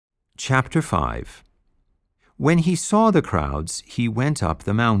Chapter 5. When he saw the crowds, he went up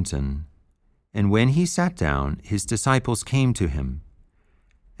the mountain. And when he sat down, his disciples came to him.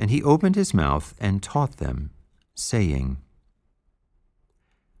 And he opened his mouth and taught them, saying,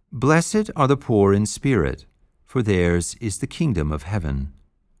 Blessed are the poor in spirit, for theirs is the kingdom of heaven.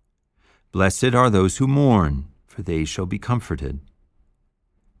 Blessed are those who mourn, for they shall be comforted.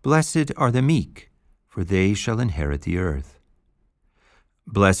 Blessed are the meek, for they shall inherit the earth.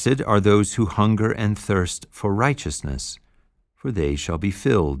 Blessed are those who hunger and thirst for righteousness, for they shall be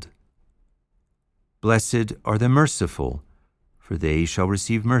filled. Blessed are the merciful, for they shall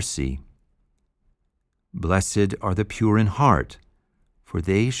receive mercy. Blessed are the pure in heart, for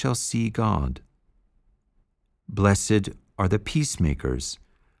they shall see God. Blessed are the peacemakers,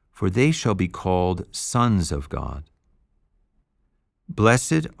 for they shall be called sons of God.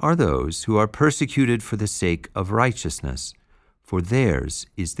 Blessed are those who are persecuted for the sake of righteousness, for theirs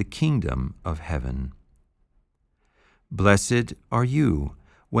is the kingdom of heaven. Blessed are you,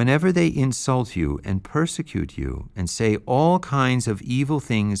 whenever they insult you and persecute you, and say all kinds of evil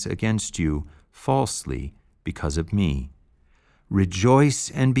things against you falsely because of me. Rejoice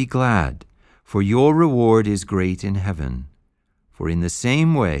and be glad, for your reward is great in heaven. For in the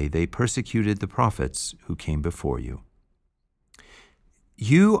same way they persecuted the prophets who came before you.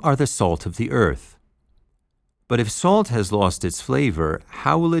 You are the salt of the earth. But if salt has lost its flavor,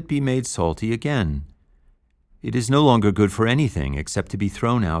 how will it be made salty again? It is no longer good for anything except to be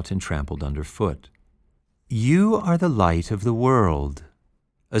thrown out and trampled underfoot. You are the light of the world.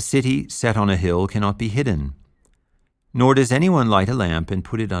 A city set on a hill cannot be hidden. Nor does anyone light a lamp and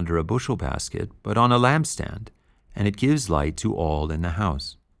put it under a bushel basket, but on a lampstand, and it gives light to all in the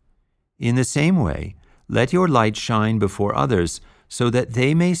house. In the same way, let your light shine before others, so that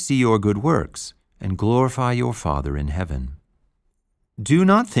they may see your good works and glorify your Father in heaven. Do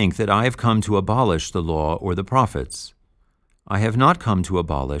not think that I have come to abolish the law or the prophets. I have not come to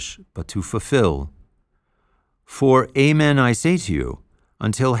abolish, but to fulfill. For amen I say to you,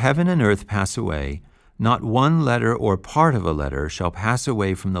 until heaven and earth pass away, not one letter or part of a letter shall pass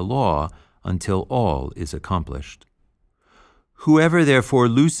away from the law until all is accomplished. Whoever therefore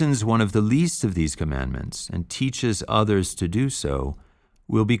loosens one of the least of these commandments and teaches others to do so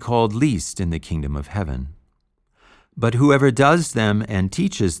will be called least in the kingdom of heaven. But whoever does them and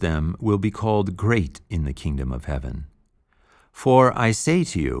teaches them will be called great in the kingdom of heaven. For I say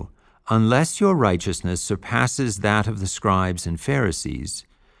to you, unless your righteousness surpasses that of the scribes and Pharisees,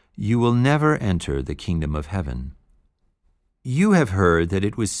 you will never enter the kingdom of heaven. You have heard that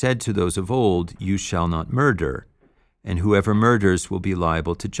it was said to those of old, You shall not murder, and whoever murders will be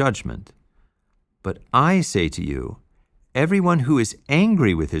liable to judgment. But I say to you, everyone who is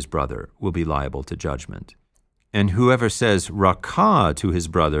angry with his brother will be liable to judgment, and whoever says Rakah to his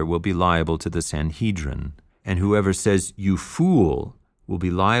brother will be liable to the Sanhedrin, and whoever says You fool will be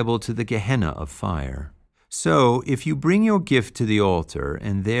liable to the Gehenna of fire. So if you bring your gift to the altar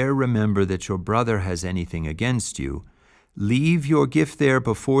and there remember that your brother has anything against you, leave your gift there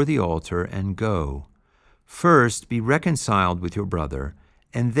before the altar and go. First be reconciled with your brother,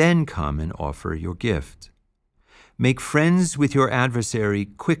 and then come and offer your gift. Make friends with your adversary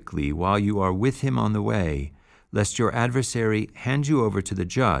quickly while you are with him on the way, lest your adversary hand you over to the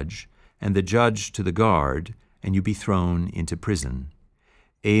judge, and the judge to the guard, and you be thrown into prison.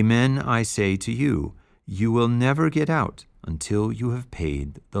 Amen, I say to you, you will never get out until you have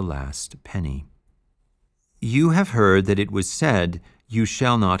paid the last penny. You have heard that it was said, You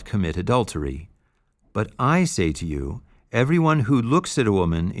shall not commit adultery. But I say to you, everyone who looks at a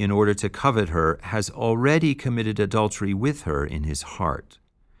woman in order to covet her has already committed adultery with her in his heart.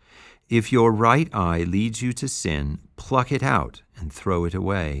 If your right eye leads you to sin, pluck it out and throw it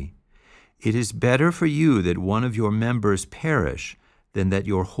away. It is better for you that one of your members perish than that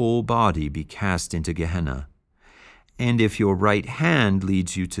your whole body be cast into Gehenna. And if your right hand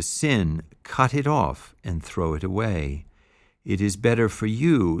leads you to sin, cut it off and throw it away. It is better for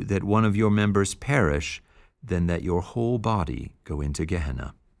you that one of your members perish than that your whole body go into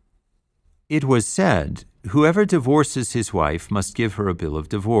Gehenna. It was said, Whoever divorces his wife must give her a bill of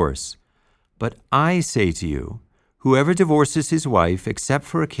divorce. But I say to you, whoever divorces his wife except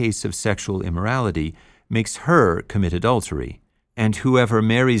for a case of sexual immorality makes her commit adultery, and whoever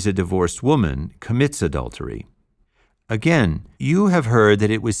marries a divorced woman commits adultery. Again, you have heard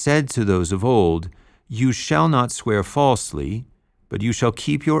that it was said to those of old, You shall not swear falsely, but you shall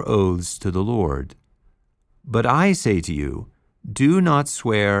keep your oaths to the Lord. But I say to you, do not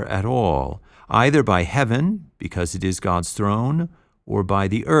swear at all, either by heaven, because it is God's throne, or by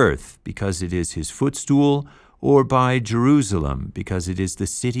the earth, because it is his footstool, or by Jerusalem, because it is the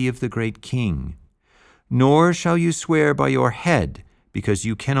city of the great King. Nor shall you swear by your head, because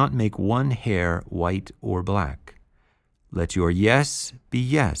you cannot make one hair white or black. Let your yes be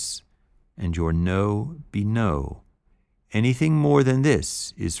yes, and your no be no. Anything more than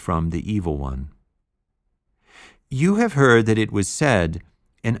this is from the evil one. You have heard that it was said,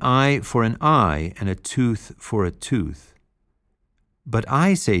 an eye for an eye and a tooth for a tooth. But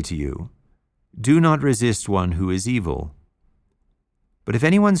I say to you, do not resist one who is evil. But if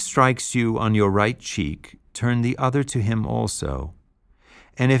anyone strikes you on your right cheek, turn the other to him also.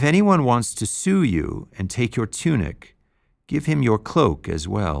 And if anyone wants to sue you and take your tunic, give him your cloak as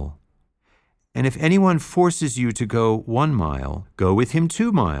well. And if anyone forces you to go 1 mile, go with him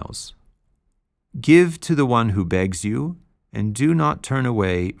 2 miles. Give to the one who begs you, and do not turn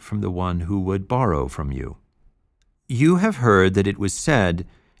away from the one who would borrow from you. You have heard that it was said,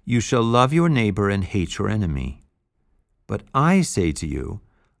 you shall love your neighbor and hate your enemy. But I say to you,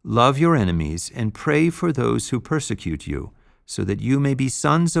 love your enemies and pray for those who persecute you, so that you may be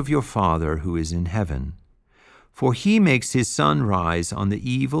sons of your Father who is in heaven. For he makes his sun rise on the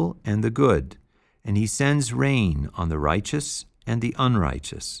evil and the good, and he sends rain on the righteous and the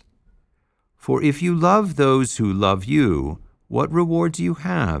unrighteous. For if you love those who love you, what reward do you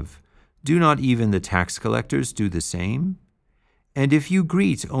have? Do not even the tax collectors do the same? And if you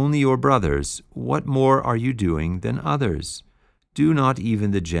greet only your brothers, what more are you doing than others? Do not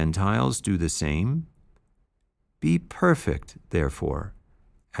even the Gentiles do the same? Be perfect, therefore,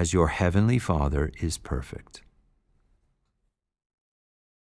 as your heavenly Father is perfect.